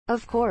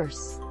Of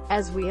course,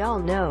 as we all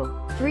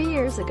know, 3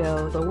 years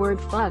ago the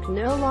word fuck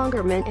no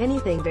longer meant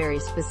anything very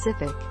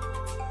specific.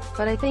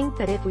 But I think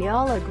that if we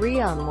all agree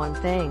on one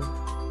thing,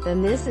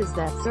 then this is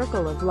that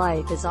circle of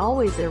life is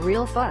always a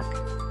real fuck.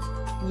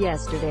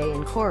 Yesterday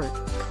in court,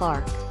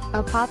 Clark,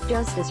 a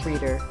Popjustice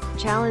reader,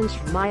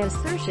 challenged my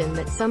assertion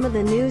that some of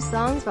the new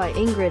songs by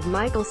Ingrid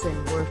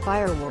Michaelson were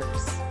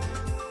fireworks.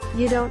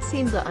 You don't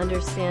seem to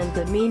understand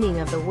the meaning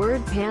of the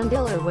word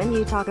pandiller when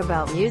you talk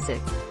about music.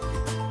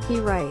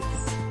 He writes,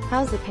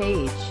 how's the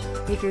page?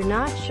 If you're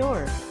not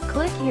sure,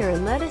 click here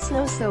and let us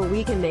know so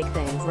we can make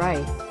things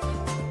right.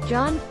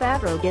 Jon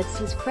Favreau gets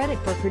his credit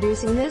for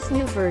producing this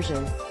new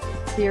version.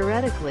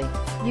 Theoretically,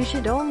 you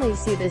should only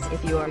see this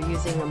if you are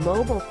using a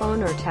mobile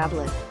phone or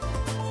tablet.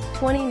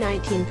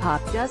 2019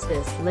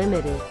 Popjustice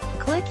Limited.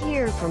 Click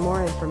here for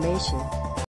more information.